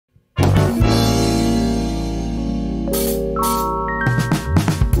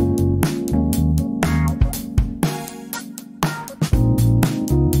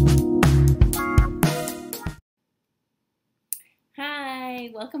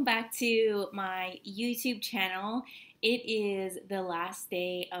welcome back to my YouTube channel. It is the last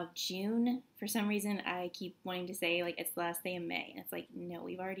day of June. For some reason, I keep wanting to say like it's the last day of May. And it's like, no,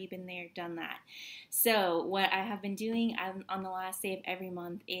 we've already been there, done that. So what I have been doing on the last day of every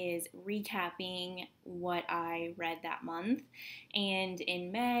month is recapping what I read that month. And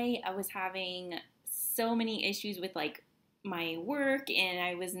in May, I was having so many issues with like my work, and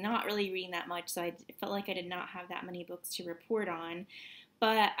I was not really reading that much, so I felt like I did not have that many books to report on.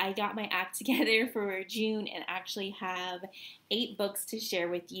 But I got my act together for June and actually have 8 books to share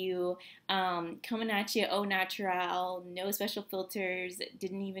with you. Coming at you au natural, no special filters,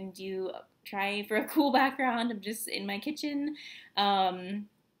 didn't even try for a cool background. I'm just in my kitchen.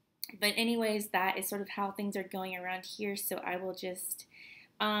 But anyways, that is sort of how things are going around here, so I will just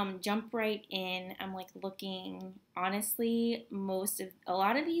jump right in. I'm like looking, honestly, a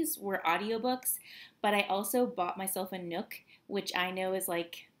lot of these were audiobooks, but I also bought myself a Nook, which I know is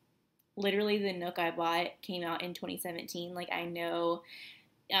like literally the Nook I bought came out in 2017. Like I know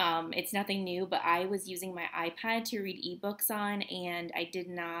it's nothing new, but I was using my iPad to read ebooks on, and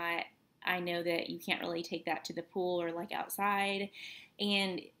I know that you can't really take that to the pool or like outside,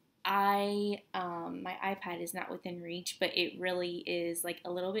 and my iPad is not within reach, but it really is like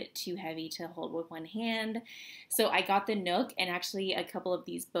a little bit too heavy to hold with one hand. So I got the Nook, and actually a couple of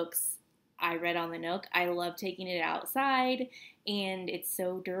these books I read on the Nook. I love taking it outside, and it's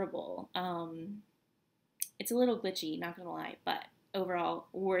so durable. It's a little glitchy, not gonna lie, but overall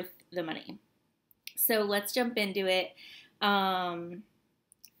worth the money. So let's jump into it. The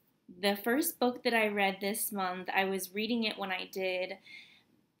first book that I read this month, I was reading it when I did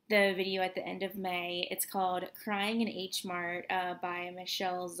the video at the end of May. It's called Crying in H Mart by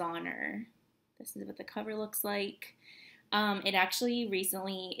Michelle Zauner. This is what the cover looks like. It actually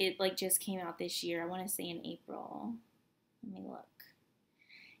recently, like just came out this year. I want to say in April. Let me look.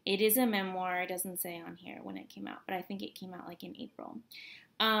 It is a memoir. It doesn't say on here when it came out, but I think it came out like in April.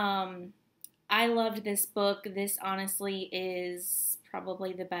 I loved this book. This honestly is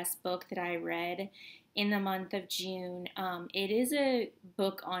probably the best book that I read in the month of June. It is a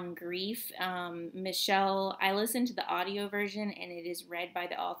book on grief. Michelle, I listened to the audio version, and it is read by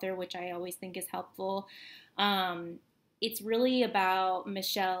the author, which I always think is helpful. It's really about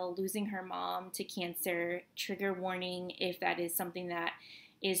Michelle losing her mom to cancer. Trigger warning if that is something that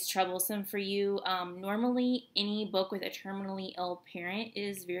is troublesome for you. Normally, any book with a terminally ill parent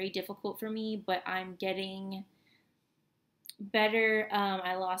is very difficult for me, but I'm getting better.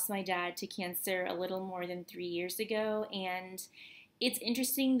 I lost my dad to cancer a little more than 3 years ago, and it's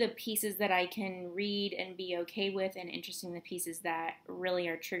interesting the pieces that I can read and be okay with, and interesting the pieces that really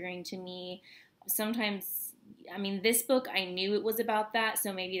are triggering to me. Sometimes, I mean, this book, I knew it was about that,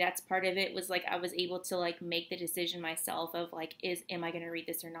 so maybe that's part of it, was like I was able to like make the decision myself of like, am I going to read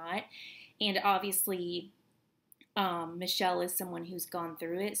this or not? And obviously, Michelle is someone who's gone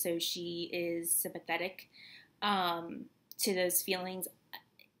through it, so she is sympathetic to those feelings.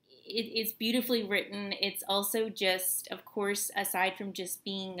 It's beautifully written. It's also just, of course, aside from just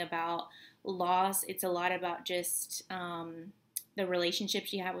being about loss, it's a lot about just the relationship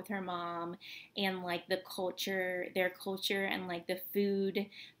she had with her mom, and like their culture, and like the food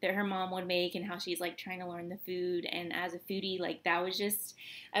that her mom would make, and how she's like trying to learn the food. And as a foodie, like that was just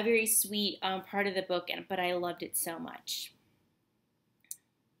a very sweet part of the book, but I loved it so much.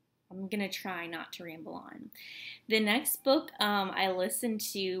 I'm going to try not to ramble on. The next book I listened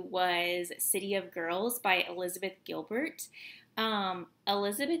to was City of Girls by Elizabeth Gilbert.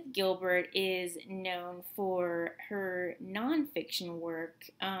 Elizabeth Gilbert is known for her nonfiction work,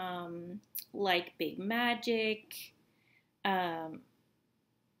 like Big Magic. I'm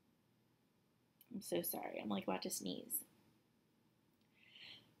so sorry. I'm like about to sneeze.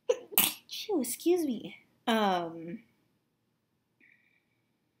 Phew, excuse me.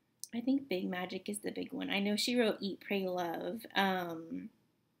 I think Big Magic is the big one. I know she wrote Eat, Pray, Love. I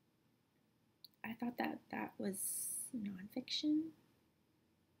thought that was nonfiction.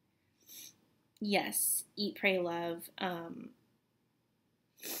 Yes, Eat, Pray, Love.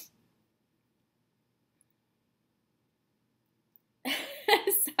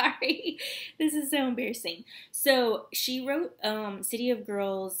 Sorry, this is so embarrassing. So she wrote City of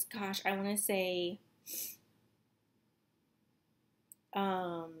Girls, gosh, I want to say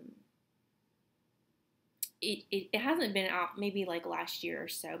it hasn't been out maybe like last year or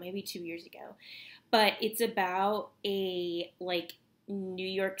so, maybe 2 years ago. But it's about a like New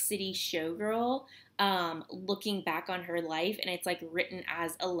York City showgirl looking back on her life, and it's like written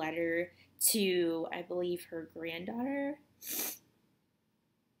as a letter to, I believe, her granddaughter.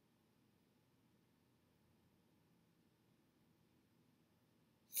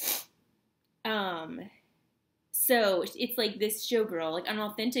 So it's like this showgirl, like an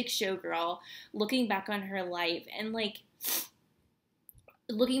authentic showgirl, looking back on her life and like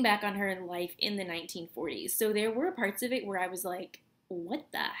looking back on her life in the 1940s. So there were parts of it where I was like, what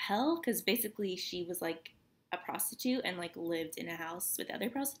the hell? Because basically she was like a prostitute and like lived in a house with other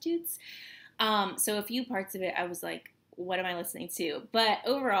prostitutes. So a few parts of it I was like, what am I listening to? But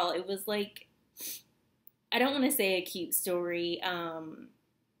overall, it was like, I don't want to say a cute story.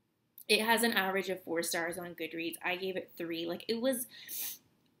 It has an average of 4 stars on Goodreads. I gave it 3. Like, it was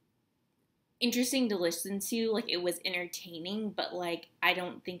interesting to listen to. Like, it was entertaining, but like, I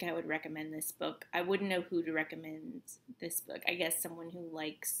don't think I would recommend this book. I wouldn't know who to recommend this book. I guess someone who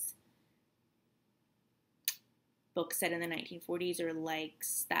likes books set in the 1940s or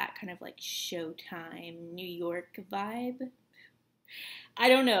likes that kind of like Showtime New York vibe. I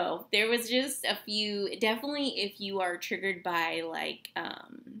don't know. There was just a few, definitely if you are triggered by like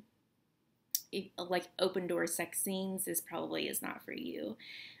open door sex scenes, this probably is not for you.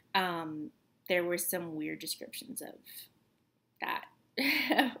 There were some weird descriptions of that.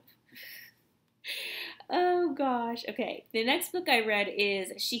 Oh gosh. Okay. The next book I read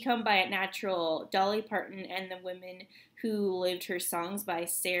is She Come By It Natural, Dolly Parton and the Women Who Lived Her Songs by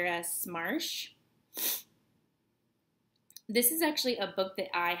Sarah Smarsh. This is actually a book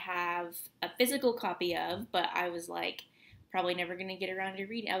that I have a physical copy of, but I was like, probably never going to get around to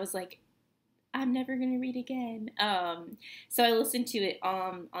reading. I was like, I'm never going to read again. So I listened to it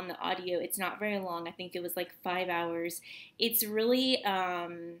on the audio. It's not very long. I think it was like 5 hours. It's really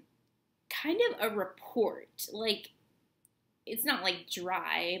kind of a report. Like, it's not like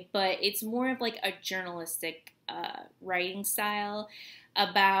dry, but it's more of like a journalistic writing style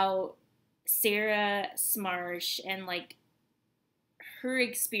about Sarah Smarsh and like her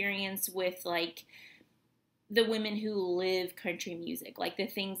experience with like the women who live country music, like the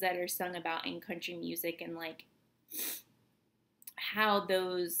things that are sung about in country music and like how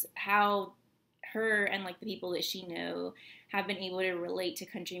her and like the people that she know have been able to relate to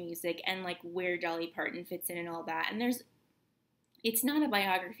country music and like where Dolly Parton fits in and all that. And it's not a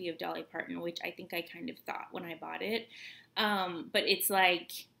biography of Dolly Parton, which I think I kind of thought when I bought it. But it's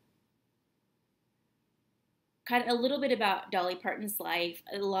like kind of a little bit about Dolly Parton's life,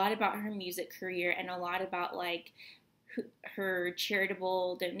 a lot about her music career, and a lot about like her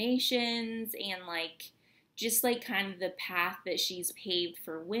charitable donations and like just like kind of the path that she's paved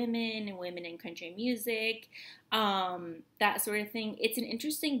for women and women in country music, that sort of thing. It's an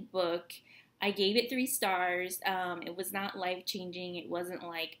interesting book. I gave it 3 stars. It was not life-changing. It wasn't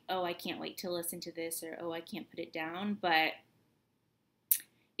like, oh, I can't wait to listen to this, or oh, I can't put it down, but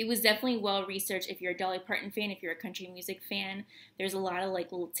it was definitely well-researched. If you're a Dolly Parton fan, if you're a country music fan, there's a lot of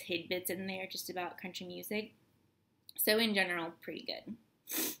like little tidbits in there just about country music. So in general, pretty good.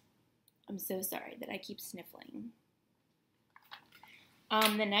 I'm so sorry that I keep sniffling.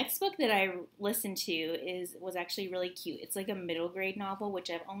 The next book that I listened to was actually really cute. It's like a middle grade novel, which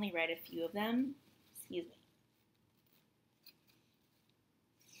I've only read a few of them. Excuse me.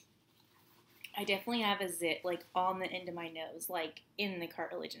 I definitely have a zit like on the end of my nose, like in the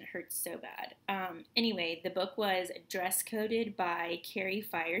cartilage, and it hurts so bad. Anyway, the book was Dress Coded by Carrie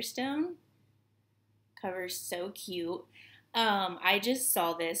Firestone. Cover's so cute. I just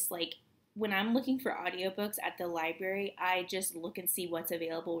saw this like when I'm looking for audiobooks at the library, I just look and see what's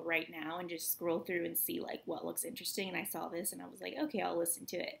available right now and just scroll through and see like what looks interesting. And I saw this and I was like, okay, I'll listen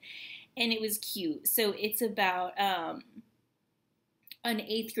to it. And it was cute. So it's about an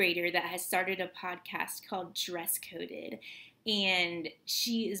 8th grader that has started a podcast called Dress Coded. And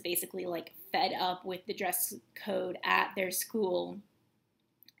she is basically like fed up with the dress code at their school.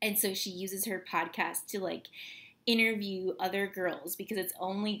 And so she uses her podcast to like interview other girls, because it's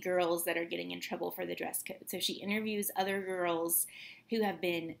only girls that are getting in trouble for the dress code. So she interviews other girls who have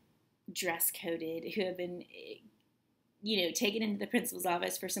been dress coded, who have been, you know, taken into the principal's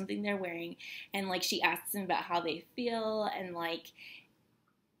office for something they're wearing. And like she asks them about how they feel, and like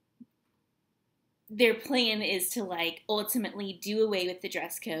their plan is to like ultimately do away with the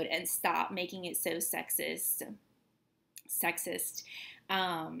dress code and stop making it so sexist.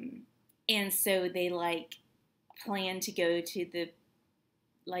 And so they like plan to go to the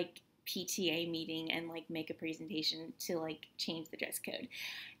like PTA meeting and like make a presentation to like change the dress code.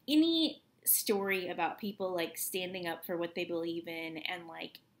 Any story about people like standing up for what they believe in and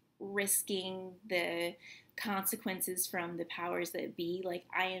like risking the consequences from the powers that be, like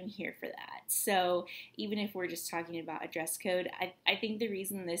I am here for that. So even if we're just talking about a dress code, I think the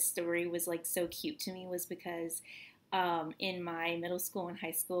reason this story was like so cute to me was because in my middle school and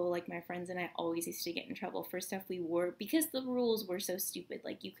high school, like my friends and I always used to get in trouble for stuff we wore because the rules were so stupid.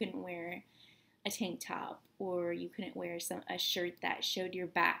 Like you couldn't wear a tank top, or you couldn't wear a shirt that showed your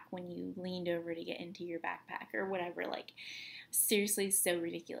back when you leaned over to get into your backpack or whatever. Like, seriously, so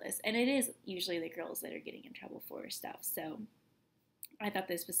ridiculous. And it is usually the girls that are getting in trouble for stuff. So I thought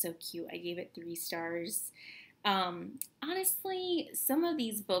this was so cute. I gave it 3 stars. Honestly, some of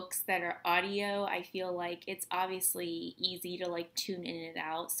these books that are audio, I feel like it's obviously easy to like tune in and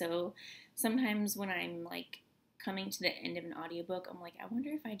out. So sometimes when I'm like coming to the end of an audiobook, I'm like, I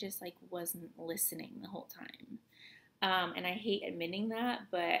wonder if I just like wasn't listening the whole time. And I hate admitting that,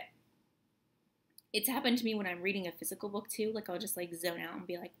 but it's happened to me when I'm reading a physical book too. Like, I'll just like zone out and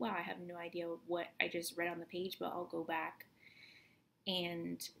be like, wow, I have no idea what I just read on the page, but I'll go back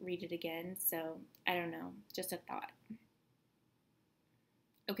and read it again. So I don't know, just a thought.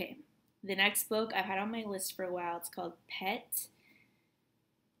 Okay, the next book I've had on my list for a while, it's called Pet.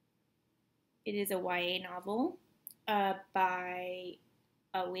 It is a YA novel by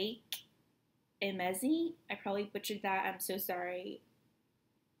Akwaeke Emezi. I probably butchered that. I'm so sorry.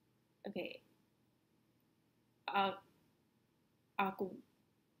 Okay. Akwaeke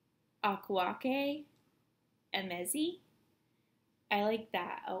Emezi. I like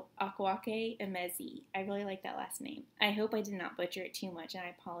that. Akwaeke Emezi. I really like that last name. I hope I did not butcher it too much, and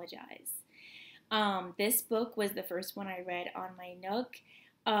I apologize. This book was the first one I read on my Nook.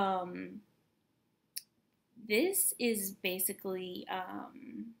 This is basically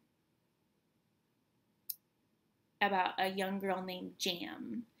about a young girl named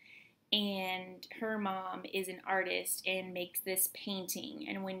Jam. And her mom is an artist and makes this painting.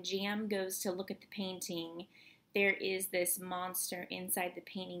 And when Jam goes to look at the painting, there is this monster inside the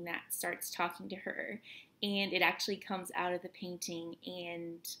painting that starts talking to her. And it actually comes out of the painting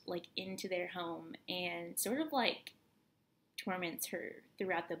and like into their home and sort of like torments her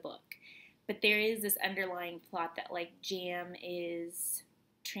throughout the book. But there is this underlying plot that like Jam is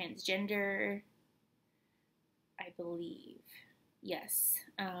transgender, I believe. Yes.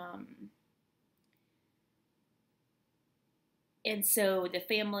 And so the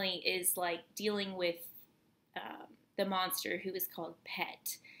family is like dealing with the monster who is called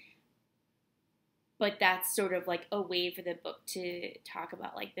Pet. But that's sort of like a way for the book to talk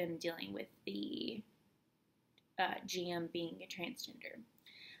about like them dealing with the Jam being a transgender.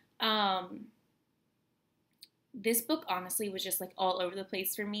 This book honestly was just like all over the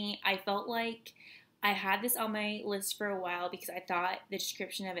place for me. I felt like I had this on my list for a while because I thought the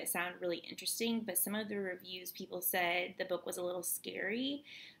description of it sounded really interesting, but some of the reviews, people said the book was a little scary.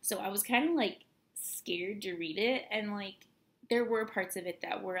 So I was kind of like scared to read it, and like there were parts of it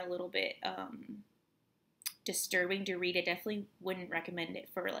that were a little bit disturbing to read. I definitely wouldn't recommend it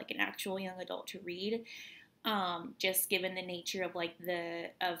for like an actual young adult to read, just given the nature of like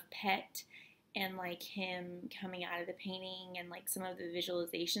of Pet and like him coming out of the painting and like some of the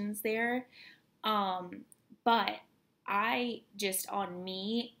visualizations there. But I just, on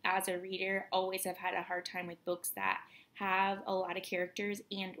me as a reader, always have had a hard time with books that have a lot of characters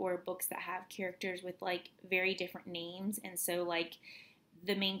and or books that have characters with like very different names. And so like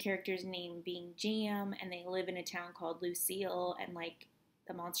the main character's name being Jam, and they live in a town called Lucille, and like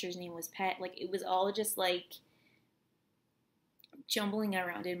the monster's name was Pet. Like it was all just like jumbling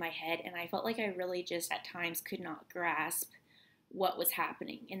around in my head, and I felt like I really just at times could not grasp what was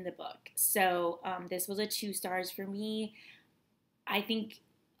happening in the book. So this was a 2 stars for me.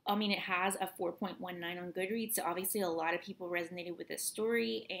 It has a 4.19 on Goodreads, so obviously a lot of people resonated with this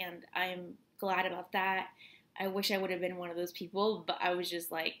story, and I'm glad about that. I wish I would have been one of those people, but I was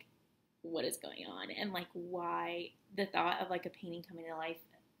just like, what is going on? And like, why the thought of like a painting coming to life,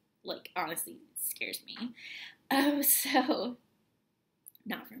 like honestly scares me. So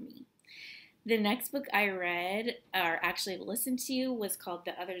not for me. The next book I read, or actually listened to, was called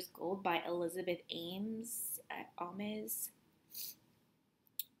The Other's Gold by Elizabeth Ames at Ames.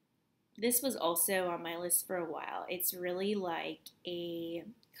 This was also on my list for a while. It's really like a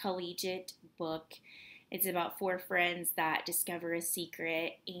collegiate book. It's about 4 friends that discover a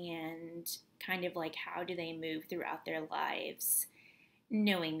secret and kind of like how do they move throughout their lives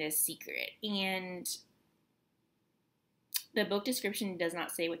knowing this secret. And the book description does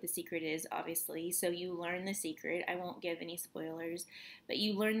not say what the secret is, obviously, so you learn the secret. I won't give any spoilers, but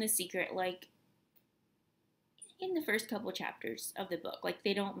you learn the secret like in the first couple chapters of the book. Like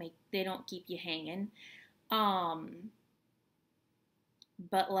they don't keep you hanging. But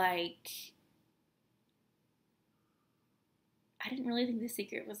like I didn't really think the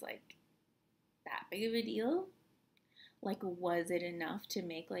secret was like that big of a deal. Like, was it enough to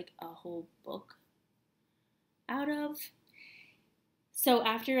make like a whole book out of? So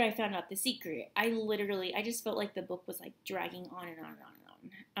after I found out the secret, I just felt like the book was like dragging on and on and on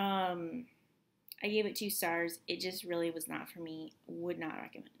and on. I gave it 2 stars. It just really was not for me. Would not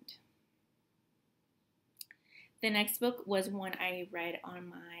recommend. The next book was one I read on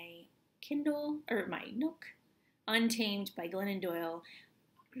my Kindle, or my Nook, Untamed by Glennon Doyle.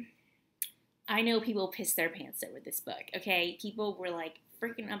 I know people pissed their pants over this book, okay? People were like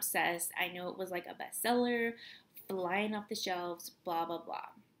freaking obsessed. I know it was like a bestseller, flying off the shelves, blah, blah, blah.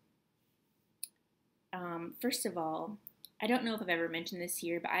 First of all, I don't know if I've ever mentioned this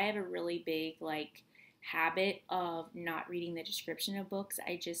here, but I have a really big, like, habit of not reading the description of books.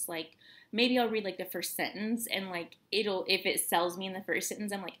 I just, like, maybe I'll read, like, the first sentence, and, like, if it sells me in the first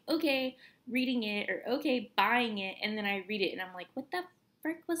sentence, I'm like, okay, reading it, or okay, buying it, and then I read it, and I'm like, what the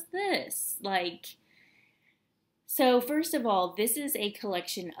frick was this? Like, so first of all, this is a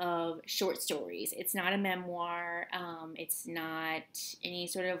collection of short stories. It's not a memoir. It's not any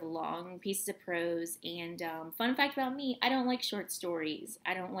sort of long pieces of prose. And fun fact about me, I don't like short stories.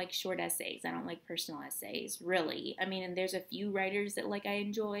 I don't like short essays. I don't like personal essays, really. I mean, and there's a few writers that I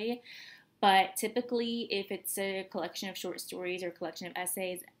enjoy, but typically if it's a collection of short stories or a collection of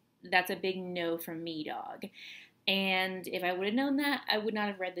essays, that's a big no from me, dog. And if I would have known that, I would not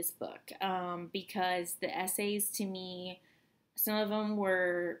have read this book, because the essays, to me, some of them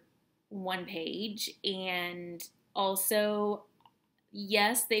were one page, and also,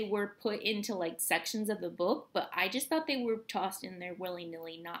 yes, they were put into, like, sections of the book, but I just thought they were tossed in there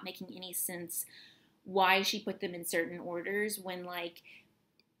willy-nilly, not making any sense why she put them in certain orders, when, like,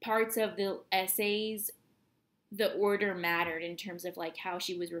 parts of the essays, the order mattered in terms of, like, how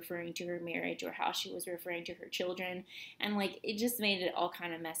she was referring to her marriage or how she was referring to her children, and, like, it just made it all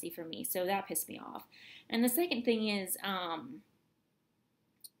kind of messy for me, so that pissed me off. And the second thing is,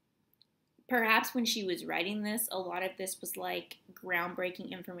 perhaps when she was writing this, a lot of this was, like,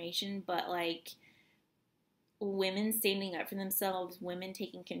 groundbreaking information, but, like, women standing up for themselves, women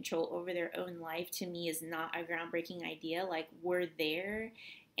taking control over their own life, to me is not a groundbreaking idea. Like, we're there,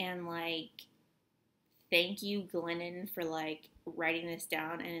 and, like, thank you, Glennon, for, like, writing this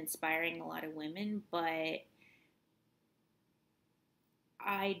down and inspiring a lot of women, but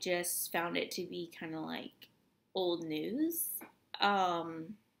I just found it to be kind of, like, old news. I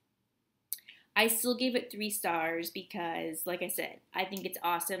still gave it 3 stars because, like I said, I think it's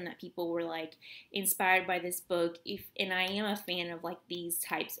awesome that people were, like, inspired by this book. And I am a fan of, like, these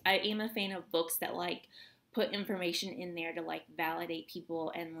types. I am a fan of books that, like, put information in there to, like, validate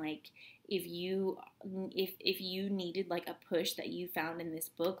people, and, like, if you needed, like, a push that you found in this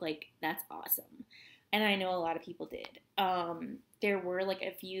book, like, that's awesome. And I know a lot of people did. There were, like,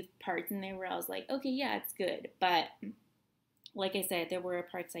 a few parts in there where I was like, okay, yeah, it's good, but like I said, there were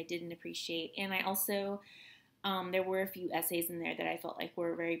parts I didn't appreciate, and I also there were a few essays in there that I felt like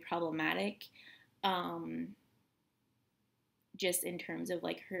were very problematic. Just in terms of,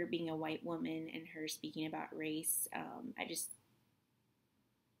 like, her being a white woman and her speaking about race. I'm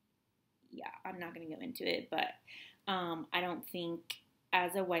not going to go into it, but I don't think,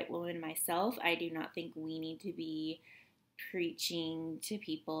 as a white woman myself, I do not think we need to be preaching to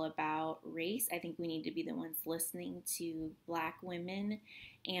people about race. I think we need to be the ones listening to Black women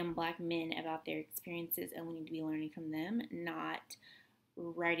and Black men about their experiences, and we need to be learning from them, not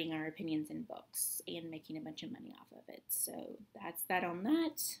writing our opinions in books and making a bunch of money off of it. So that's that on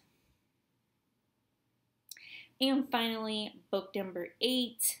that. And finally, book number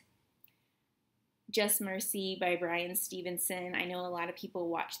 8, Just Mercy by Bryan Stevenson. I know a lot of people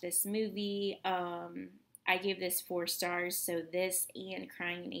watch this movie. I gave this 4 stars, so this and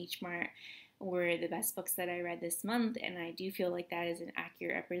Crying in H Mart were the best books that I read this month, and I do feel like that is an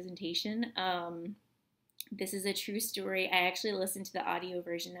accurate representation. This is a true story. I actually listened to the audio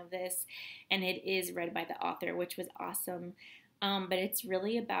version of this, and it is read by the author, which was awesome. But it's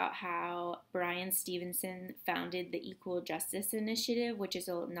really about how Bryan Stevenson founded the Equal Justice Initiative, which is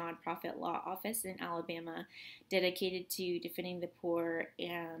a nonprofit law office in Alabama dedicated to defending the poor,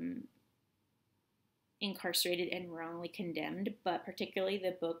 incarcerated and wrongly condemned. But particularly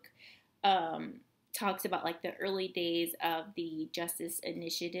the book talks about, like, the early days of the Justice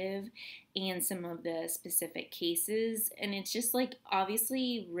Initiative and some of the specific cases. And it's just, like,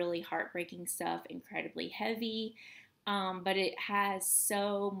 obviously really heartbreaking stuff, incredibly heavy. But it has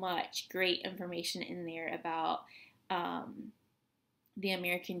so much great information in there about the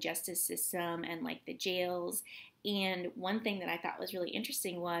American justice system and, like, the jails. And one thing that I thought was really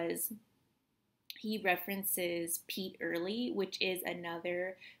interesting was he references Pete Early, which is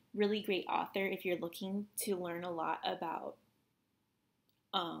another really great author if you're looking to learn a lot about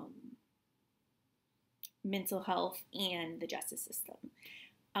mental health and the justice system.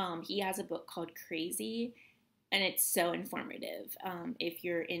 He has a book called Crazy, and it's so informative if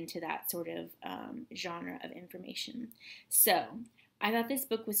you're into that sort of genre of information. So I thought this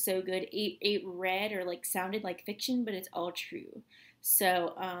book was so good. It read or like sounded like fiction, but it's all true.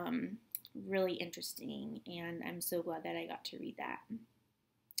 So really interesting, and I'm so glad that I got to read that.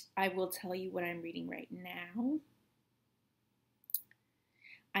 I will tell you what I'm reading right now.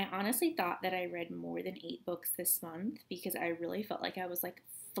 I honestly thought that I read more than 8 books this month because I really felt like I was like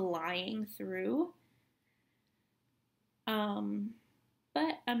flying through.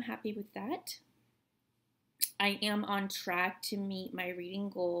 But I'm happy with that. I am on track to meet my reading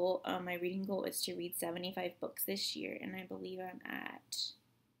goal. My reading goal is to read 75 books this year, and I believe I'm at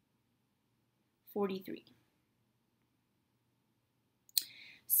 43.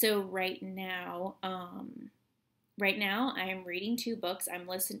 So right now I'm reading 2 books. I'm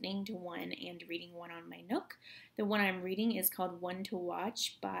listening to one and reading one on my Nook. The one I'm reading is called One to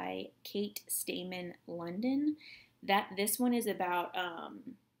Watch by Kate Stayman London. This one is about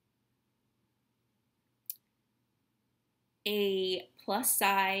a plus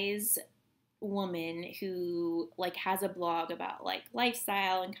size woman who like has a blog about like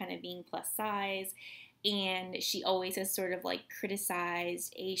lifestyle and kind of being plus size, and she always has sort of like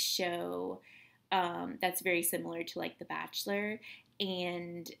criticized a show that's very similar to like The Bachelor,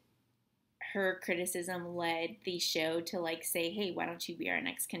 and her criticism led the show to like say, hey, why don't you be our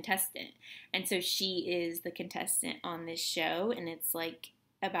next contestant? And so she is the contestant on this show, and it's like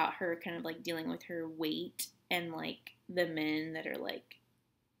about her kind of like dealing with her weight and like the men that are like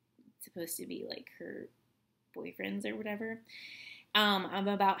supposed to be like her boyfriends or whatever. I'm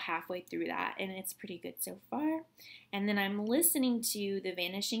about halfway through that, and it's pretty good so far. And then I'm listening to The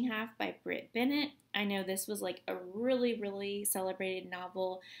Vanishing Half by Britt Bennett. I know this was like a really, really celebrated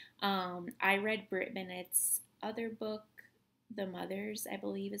novel. I read Britt Bennett's other book, The Mothers, I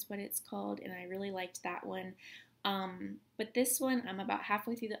believe is what it's called, and I really liked that one. But this one, I'm about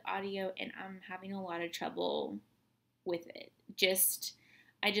halfway through the audio, and I'm having a lot of trouble with it.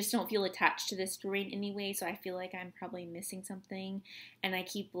 I just don't feel attached to this story in any way, so I feel like I'm probably missing something, and I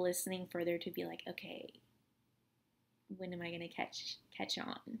keep listening further to be like, okay, when am I going to catch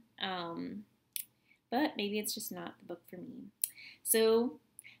on? But maybe it's just not the book for me. So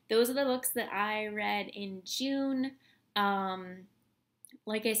those are the books that I read in June.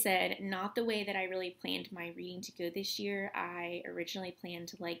 Like I said, not the way that I really planned my reading to go this year. I originally planned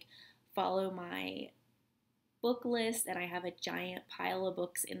to like follow my book list, and I have a giant pile of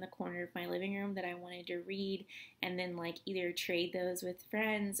books in the corner of my living room that I wanted to read, and then like either trade those with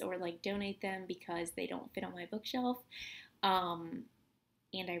friends or like donate them because they don't fit on my bookshelf.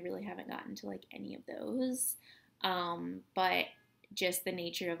 And I really haven't gotten to like any of those. But just the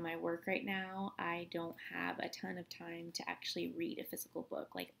nature of my work right now, I don't have a ton of time to actually read a physical book.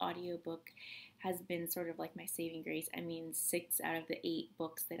 Like audiobook has been sort of like my saving grace. I mean, 6 out of the 8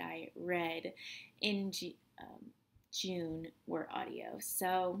 books that I read in June were audio.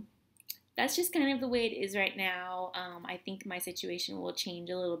 So that's just kind of the way it is right now. I think my situation will change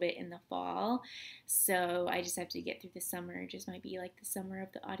a little bit in the fall. So I just have to get through the summer. It just might be like the summer of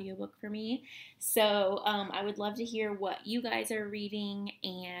the audiobook for me. So I would love to hear what you guys are reading,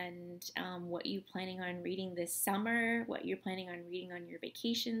 and what you're planning on reading this summer, what you're planning on reading on your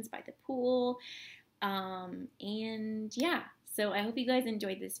vacations by the pool. And yeah. So I hope you guys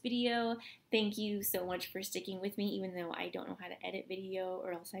enjoyed this video. Thank you so much for sticking with me, even though I don't know how to edit video,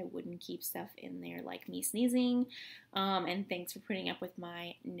 or else I wouldn't keep stuff in there like me sneezing. And thanks for putting up with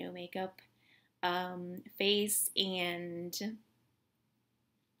my no makeup face and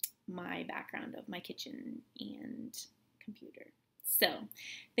my background of my kitchen and computer. So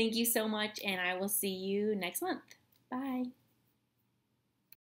thank you so much, and I will see you next month. Bye.